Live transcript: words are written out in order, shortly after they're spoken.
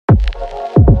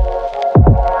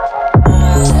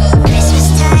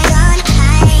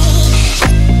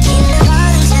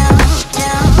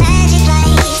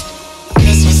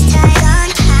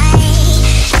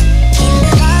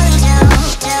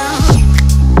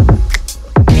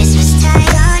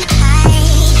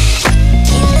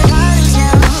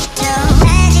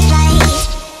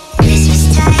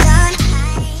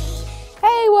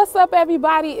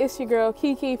everybody, it's your girl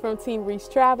Kiki from Team Reese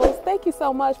Travels. Thank you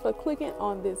so much for clicking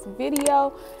on this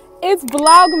video. It's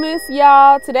Vlogmas,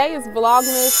 y'all. Today is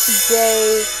Vlogmas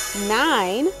day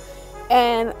 9,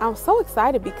 and I'm so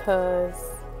excited because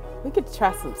we get to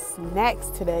try some snacks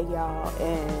today, y'all.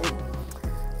 And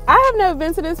I have never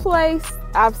been to this place.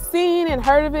 I've seen and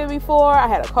heard of it before. I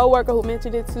had a coworker who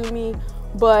mentioned it to me,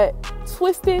 but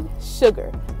Twisted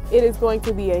Sugar. It is going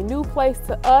to be a new place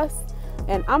to us,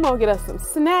 and I'm gonna get us some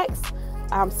snacks.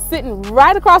 I'm sitting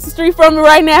right across the street from it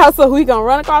right now, so we gonna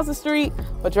run across the street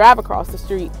or drive across the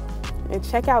street and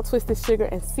check out Twisted Sugar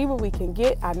and see what we can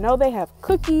get. I know they have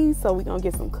cookies, so we're gonna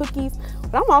get some cookies,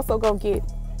 but I'm also gonna get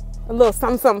a little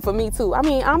something for me too. I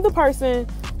mean, I'm the person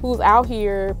who's out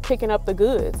here picking up the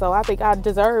goods, so I think I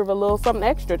deserve a little something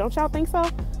extra. Don't y'all think so?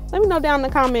 Let me know down in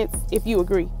the comments if you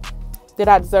agree that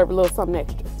I deserve a little something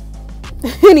extra.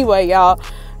 Anyway, y'all,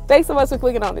 thanks so much for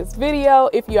clicking on this video.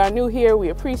 If you are new here, we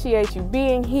appreciate you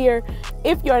being here.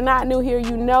 If you're not new here,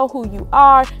 you know who you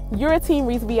are. You're a Team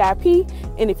Reese VIP,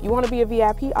 and if you want to be a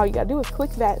VIP, all you gotta do is click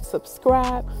that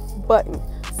subscribe button.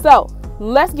 So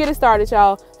let's get it started,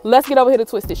 y'all. Let's get over here to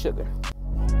Twisted Sugar.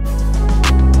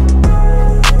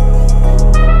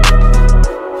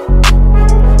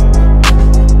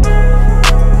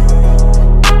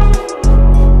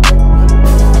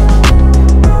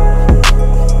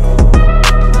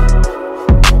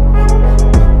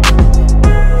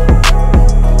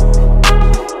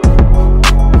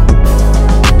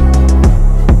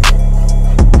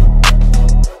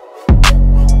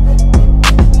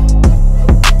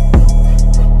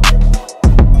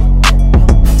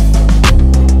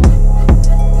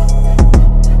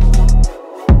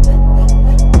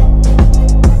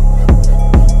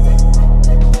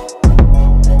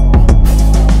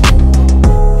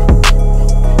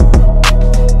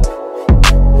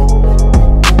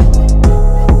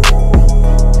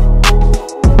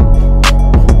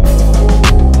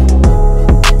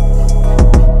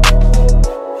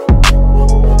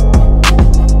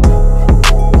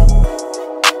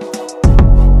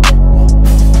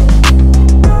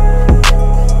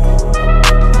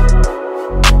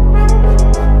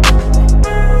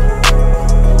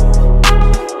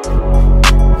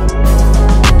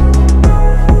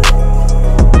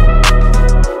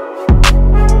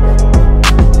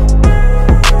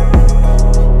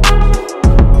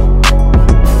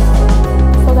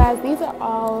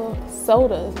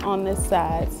 Sodas on this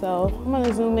side, so I'm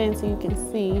gonna zoom in so you can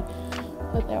see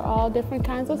that they're all different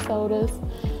kinds of sodas.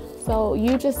 So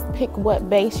you just pick what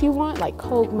base you want, like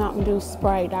Coke, Mountain Dew,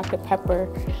 Sprite, Dr.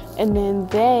 Pepper, and then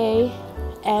they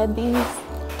add these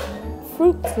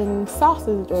fruits and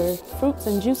sauces or fruits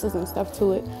and juices and stuff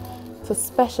to it to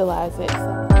specialize it.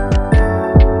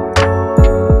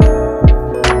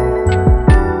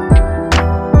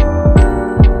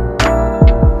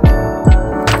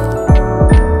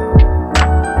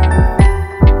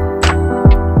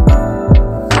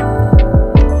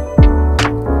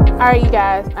 Alright, you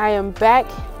guys, I am back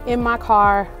in my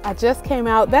car. I just came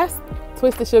out. That's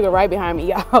Twisted Sugar right behind me,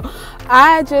 y'all.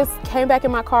 I just came back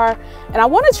in my car and I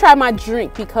want to try my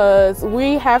drink because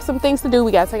we have some things to do.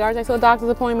 We got to take RJ to a doctor's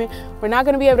appointment. We're not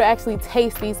going to be able to actually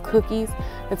taste these cookies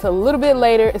until a little bit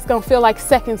later. It's going to feel like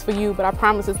seconds for you, but I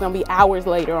promise it's going to be hours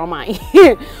later on my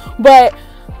end. But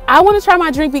I want to try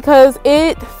my drink because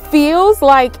it feels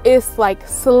like it's like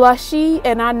slushy,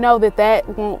 and I know that that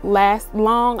won't last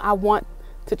long. I want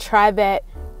to try that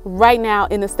right now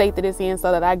in the state that it's in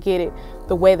so that I get it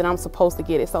the way that I'm supposed to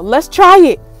get it. So let's try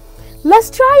it. Let's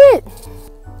try it.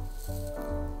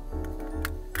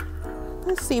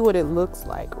 Let's see what it looks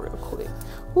like real quick.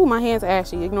 Ooh, my hand's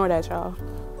ashy. Ignore that, y'all.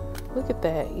 Look at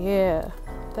that. Yeah,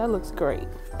 that looks great.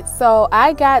 So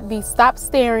I got the Stop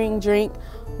Staring drink,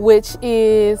 which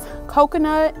is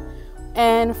coconut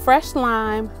and fresh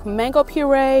lime, mango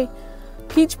puree,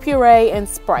 peach puree, and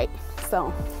Sprite.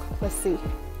 So let's see.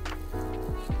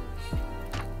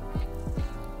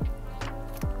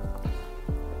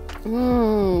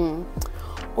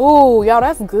 Ooh, y'all,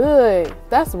 that's good.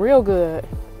 That's real good.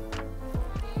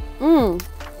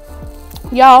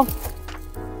 Y'all,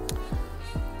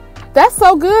 that's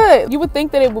so good. You would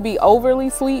think that it would be overly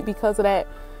sweet because of that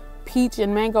peach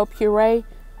and mango puree,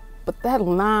 but that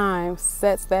lime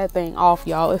sets that thing off,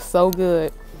 y'all. It's so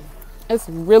good. It's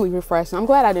really refreshing. I'm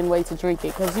glad I didn't wait to drink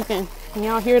it because can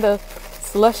y'all hear the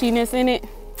slushiness in it?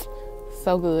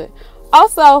 So good.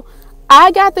 Also,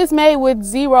 I got this made with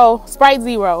Sprite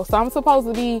Zero, so I'm supposed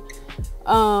to be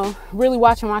really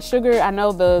watching my sugar. I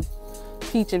know the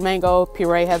peach and mango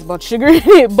puree has a bunch of sugar in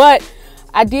it, but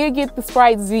I did get the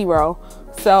Sprite Zero,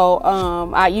 so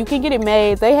you can get it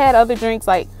made. They had other drinks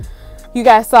like You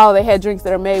guys saw they had drinks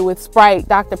that are made with Sprite,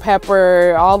 Dr.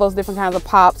 Pepper, all those different kinds of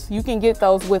pops. You can get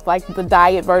those with like the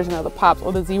diet version of the pops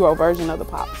or the zero version of the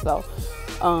pops. So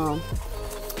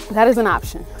that is an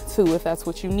option too if that's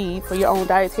what you need for your own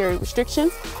dietary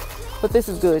restrictions. But this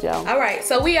is good, y'all. All right,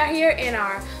 so we are here in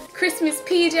our Christmas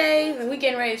PJs and we're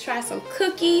getting ready to try some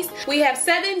cookies. We have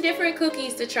 7 different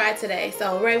cookies to try today.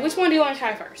 So Ray, which one do you want to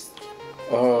try first?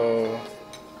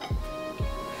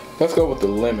 Let's go with the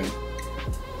lemon.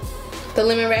 The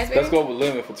lemon raspberry? Let's go with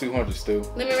lemon for 200, Stu.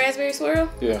 Lemon raspberry swirl?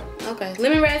 Yeah. Okay.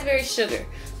 Lemon raspberry sugar.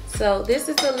 So this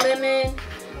is the lemon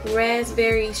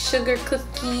raspberry sugar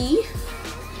cookie.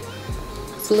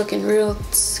 It's looking real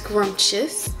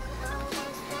scrumptious.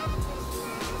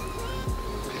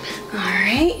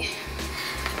 Alright.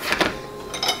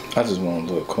 I just want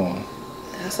a little corn.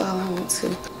 That's all I want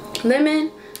too.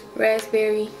 Lemon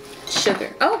raspberry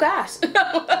sugar. Oh gosh. A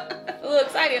little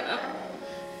excited, huh?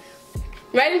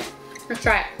 Ready? Let's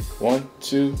try it. 1,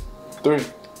 2, 3.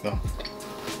 No.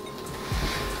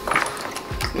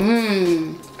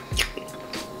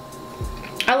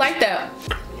 I like that.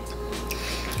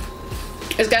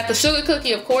 It's got the sugar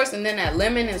cookie, of course, and then that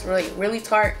lemon is really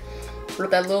tart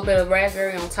with that little bit of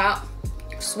raspberry on top.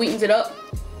 Sweetens it up.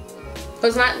 But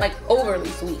it's not like overly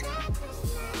sweet.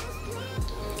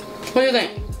 What do you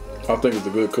think? I think it's a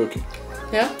good cookie.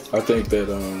 Yeah? I think that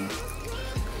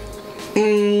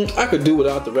I could do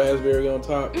without the raspberry on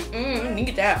top. You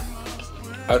get that.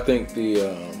 I think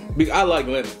I like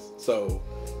lemons, so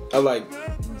I like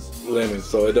lemons.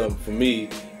 So it don't, for me,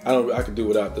 I could do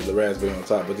without the raspberry on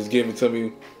top. But just give it to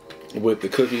me with the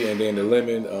cookie and then the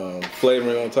lemon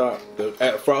flavoring on top, the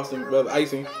frosting, the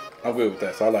icing. I'm good with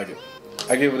that, so I like it.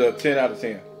 I give it a 10 out of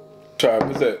 10. Try,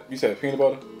 what's that? You said peanut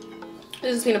butter?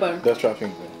 This is peanut butter. Let's try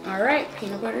peanut butter. All right,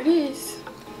 peanut butter it is.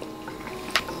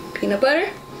 Peanut butter.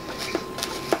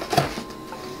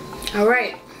 All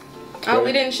right. Oh,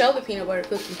 we didn't show the peanut butter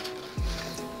cookie.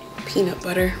 Peanut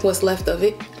butter, what's left of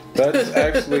it. That's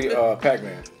actually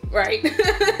Pac-Man. Right.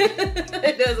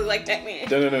 It does look like Pac-Man.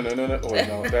 No. Wait,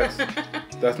 no,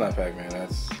 that's not Pac-Man.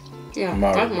 That's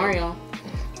Mario. That's Mario.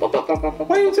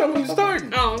 Why you tell me you're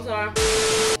starting? Oh, I'm sorry.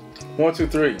 1, 2,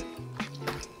 3.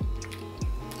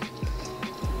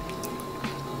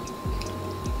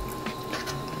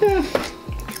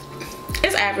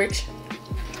 It's average.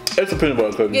 It's a peanut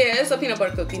butter cookie. Yeah, it's a peanut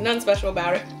butter cookie. Nothing special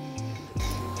about it.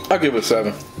 I'll give it a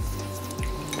 7.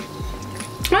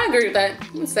 I agree with that.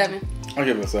 It's 7. I'll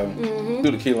give it a 7.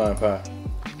 Do the key lime pie.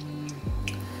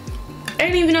 I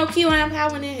didn't even know key lime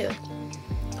pie went in here.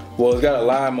 Well, it's got a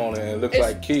lime on it and it looks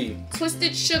like key.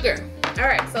 Twisted sugar.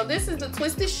 Alright, so this is the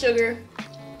twisted sugar.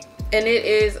 And it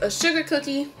is a sugar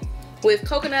cookie with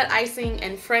coconut icing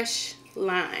and fresh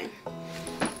lime.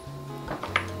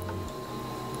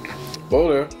 Whoa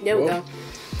there. There we go.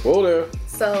 Whoa there.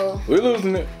 So we're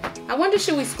losing it. I wonder,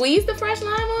 should we squeeze the fresh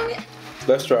lime on it?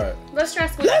 Let's try it. Let's try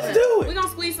squeezing it. Let's do it. We're gonna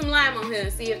squeeze some lime on here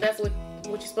and see if that's what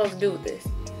you're supposed to do with this.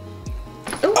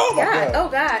 Ooh, oh my God. Oh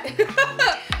God.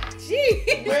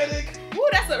 Jeez. Medic. Ooh,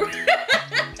 that's a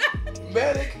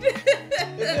medic.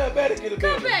 Is there a medic in the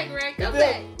building? Come back, Ray. Come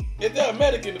back. Is there a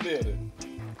medic in the building?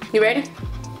 You ready?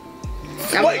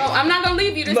 I'm not gonna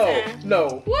leave you this time.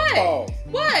 No. What? Pause.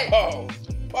 What? Pause.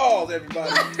 Pause,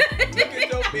 everybody. Look at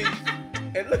your piece.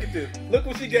 And look at this. Look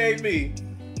what she gave me.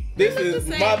 This is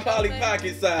my Polly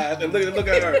Pocket size. And look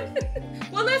at her.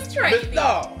 Well, let's trade. No,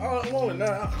 I don't want it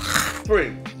now.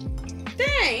 Free.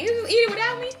 Dang, you just eat it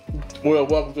without me? Well,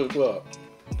 welcome to the club.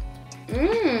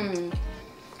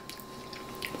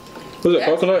 What's that,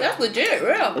 coconut? That's legit,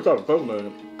 real. It's called coconut.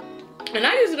 And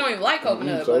I usually don't even like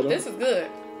coconut, but this is good.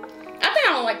 I think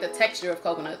I don't like the texture of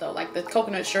coconut though, like the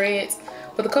coconut shreds,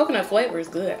 but the coconut flavor is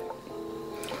good.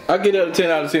 I get that a 10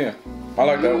 out of 10. I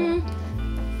like that one.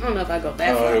 I don't know if I go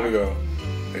that far. Oh, here we go.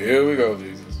 Here we go,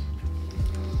 Jesus.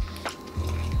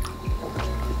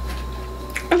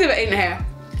 I'll give it 8.5.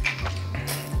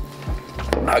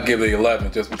 I'll give it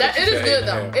 11 just because it is good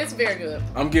though. It's very good.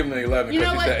 I'm giving it 11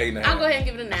 because she said 8.5. I'll go ahead and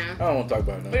give it a 9. I don't want to talk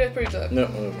about it now. But it's pretty good.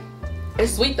 No.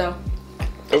 It's sweet though.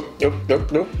 Nope.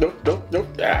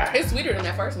 Ah. It's sweeter than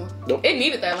that first one. Nope. It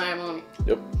needed that lime on it.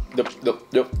 Yep.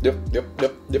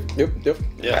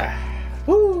 Yeah.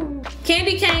 Woo.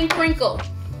 Candy cane crinkle.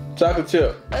 Chocolate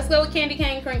chip. Let's go with candy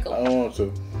cane crinkle. I don't want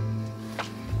to.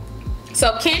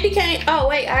 So candy cane. Oh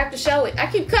wait, I have to show it. I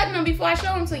keep cutting them before I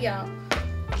show them to y'all.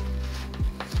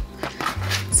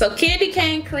 So candy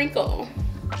cane crinkle.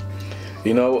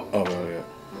 You know? Oh yeah.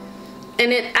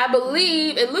 And I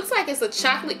believe it looks like it's a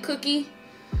chocolate cookie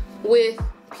with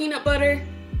peanut butter,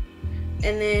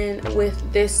 and then with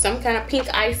this some kind of pink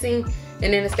icing,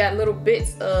 and then it's got little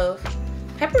bits of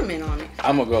peppermint on it.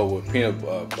 I'm gonna go with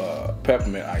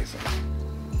peppermint icing.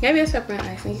 Maybe it's peppermint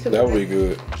icing. That would be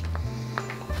good.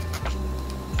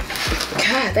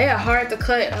 God, they are hard to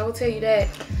cut. I will tell you that.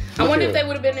 I wonder if here. they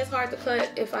would have been this hard to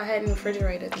cut if I hadn't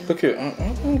refrigerated them. Look here, I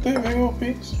don't think they gonna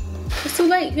piece. It's too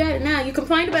late. You got it now. You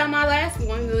complained about my last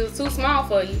one. It was too small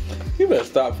for you. You better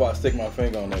stop before I stick my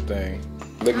finger on that thing.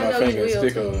 Lick my finger and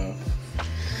stick it on.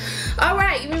 All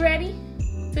right, you ready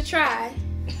to try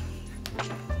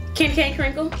candy cane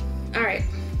crinkle? All right.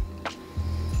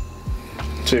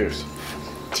 Cheers.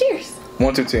 Cheers.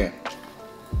 1 to 10.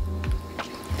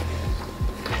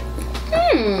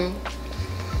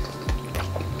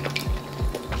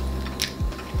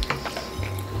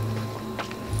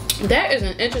 That is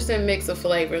an interesting mix of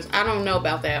flavors. I don't know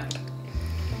about that.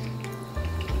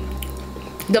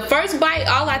 The first bite,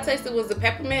 all I tasted was the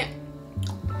peppermint.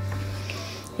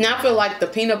 Now I feel like the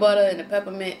peanut butter and the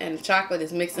peppermint and the chocolate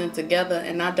is mixing together,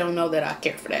 and I don't know that I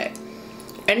care for that.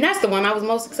 And that's the one I was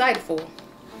most excited for.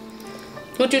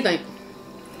 What you think?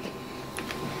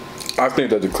 I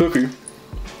think that the cookie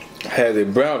has a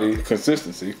brownie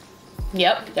consistency.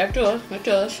 Yep, that does. That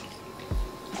does.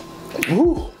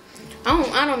 Ooh.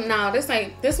 I don't know.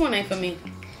 This one ain't for me.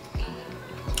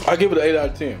 I give it an 8 out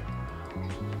of 10.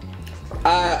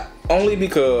 Only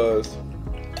because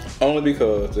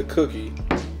the cookie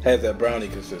has that brownie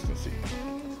consistency.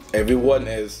 If it wasn't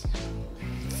as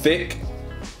thick,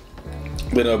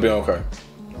 then it'll be okay.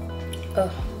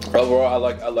 Overall, I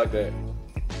like that.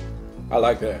 I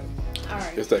like that. All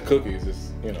right. It's that cookie. It's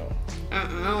just, you know. I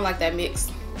don't like that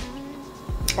mix.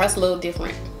 That's a little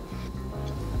different.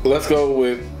 Let's go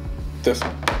with this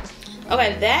one.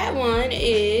 Okay, that one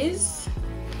is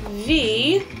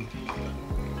the.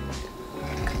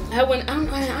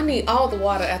 I need all the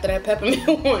water after that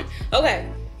peppermint one. Okay,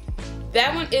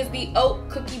 that one is the oat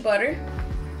cookie butter.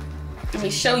 Let me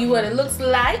show you what it looks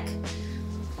like.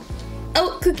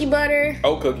 Oat cookie butter.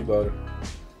 Oat cookie butter.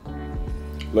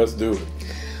 Let's do it.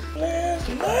 Last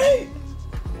night.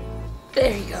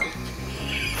 There you go.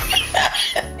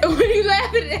 What are you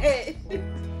laughing at?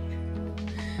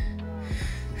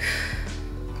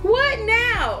 What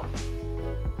now?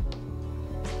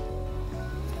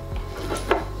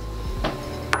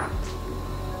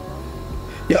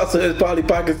 Y'all said it's probably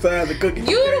pocket size of cookie. You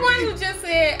the one who just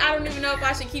said I don't even know if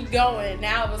I should keep going.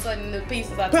 Now all of a sudden the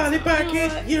pieces are Polly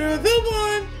Pocket, you're the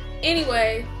one.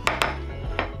 Anyway,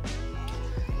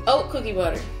 oat cookie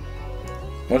butter.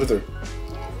 1 to 3.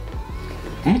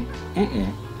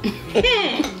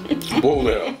 Whoa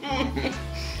there.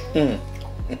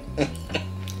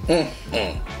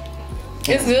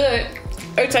 It's good.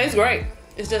 It tastes great.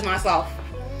 It's just not soft.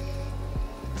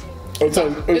 It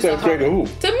tastes great to who?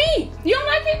 To me. You don't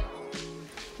like it?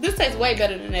 This tastes way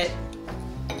better than that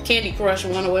Candy Crush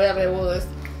one or whatever it was.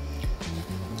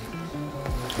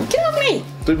 Get off me.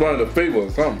 This one of the favorite or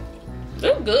something.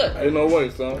 It was good. Ain't no way,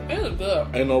 son. It was good.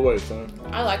 Ain't no way, son.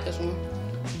 I like this one.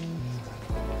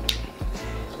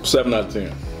 7 out of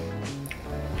 10.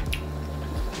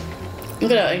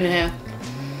 Look at that 8.5.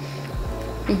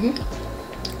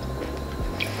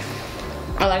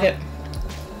 I like it.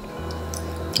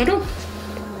 I do.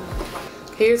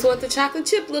 Here's what the chocolate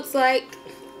chip looks like.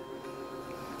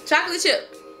 Chocolate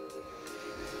chip.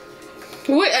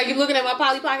 What, are you looking at my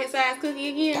Polly Pocket size cookie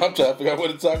again? I'm trying to figure out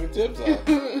what the chocolate chips are.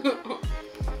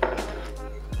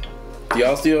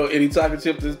 Y'all still any chocolate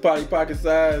chips this Polly Pocket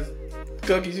size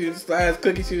cookie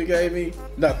she gave me?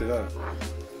 Nothing, huh?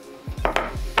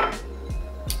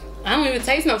 I don't even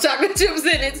taste no chocolate chips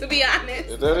in it, to be honest.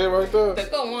 Is that it right there? Let's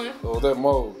go one. Or that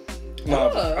mold?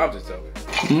 No, I'm just joking.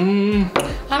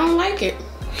 I don't like it.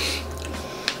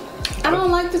 I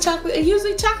don't like the chocolate.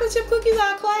 Usually chocolate chip cookies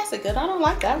are a classic, and I don't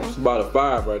like that one. It's about a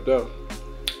 5 right there.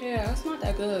 Yeah, it's not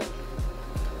that good.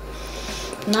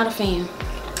 Not a fan.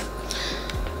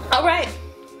 All right,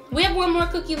 we have one more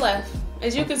cookie left.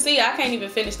 As you can see, I can't even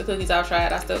finish the cookies I've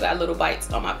tried. I still got little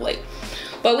bites on my plate.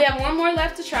 But we have one more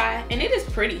left to try, and it is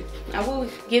pretty. I will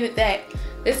give it that.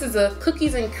 This is a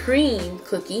cookies and cream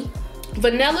cookie.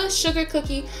 Vanilla sugar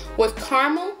cookie with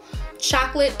caramel,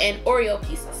 chocolate, and Oreo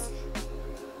pieces.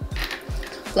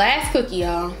 Last cookie,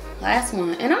 y'all. Last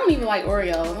one. And I don't even like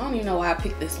Oreos. I don't even know why I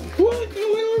picked this one. What? You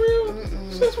don't like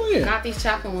Oreos? Since when? Not these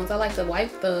chocolate ones. I like the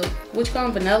white, which you call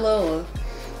them, vanilla or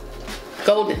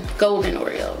golden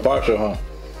Oreos. Partial, huh?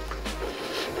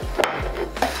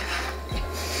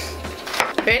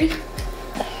 Ready?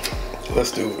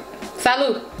 Let's do it.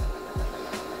 Salud.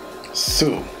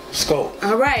 Skull.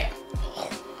 All right.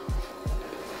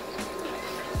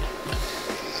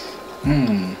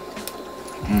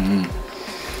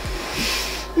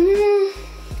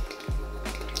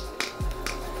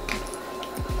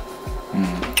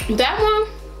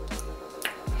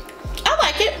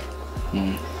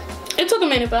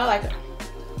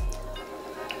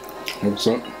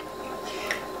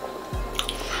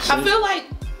 I feel like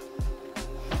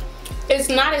it's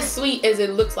not as sweet as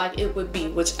it looks like it would be,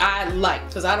 which I like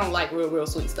because I don't like real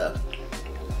sweet stuff.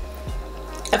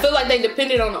 I feel like they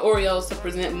depended on the Oreos to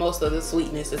present most of the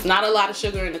sweetness. It's not a lot of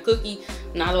sugar in the cookie,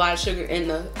 not a lot of sugar in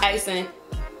the icing.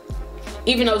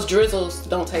 Even those drizzles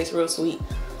don't taste real sweet.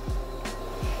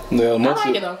 Yeah, I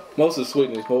like it though. Most of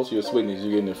your sweetness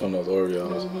you're getting it from those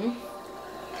Oreos.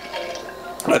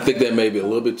 I think that may be a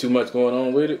little bit too much going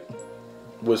on with it.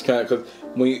 Which kind of,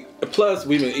 because plus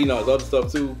we've been eating all this other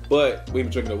stuff too, but we've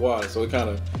been drinking the water, so it kind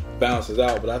of balances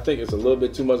out. But I think it's a little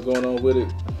bit too much going on with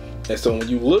it. And so when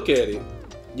you look at it,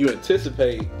 you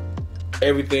anticipate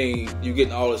everything, you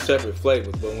getting all the separate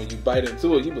flavors, but when you bite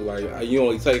into it, you be like, you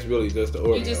only taste really just the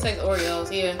Oreos. You just taste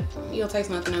Oreos, yeah. You don't taste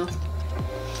nothing else.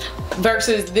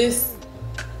 Versus this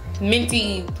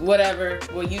minty whatever,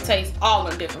 where you taste all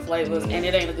the different flavors, and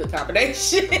it ain't a good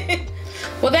combination.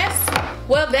 Well,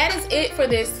 that is it for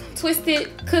this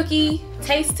twisted cookie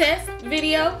taste test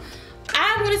video.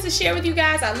 I wanted to share with you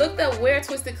guys, I looked up where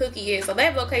Twisted Cookie is. So they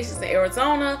have locations in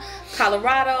Arizona,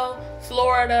 Colorado,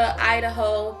 Florida,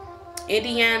 Idaho,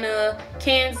 Indiana,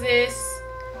 Kansas,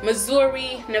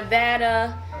 Missouri,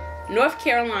 Nevada, North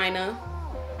Carolina,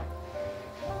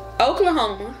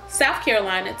 Oklahoma, South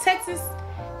Carolina, Texas,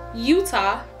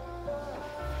 Utah,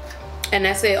 and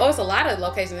that's it. Oh, it's a lot of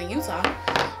locations in Utah.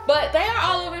 But they are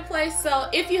all over the place, so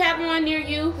if you have one near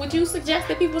you, would you suggest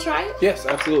that people try it? Yes,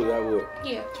 absolutely, I would.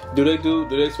 Yeah. Do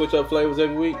they switch up flavors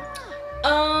every week?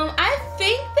 I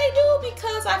think they do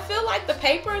because I feel like the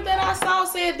paper that I saw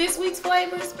said this week's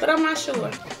flavors, but I'm not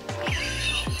sure.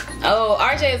 Oh,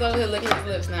 RJ is over here licking his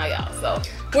lips now, y'all. So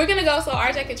we're gonna go so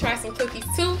RJ can try some cookies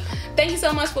too. Thank you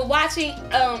so much for watching.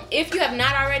 If you have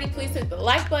not already, please hit the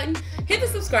like button, hit the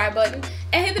subscribe button,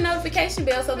 and hit the notification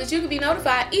bell so that you can be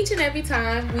notified each and every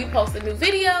time we post a new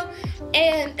video.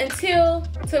 And until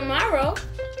tomorrow,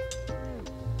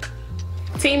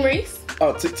 Team Reese.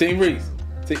 Oh, Team Reese.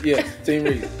 Yes, Team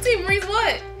Reese. Team Reese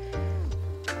what?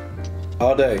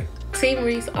 All day. Team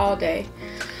Reese all day.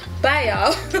 Bye,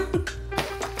 y'all.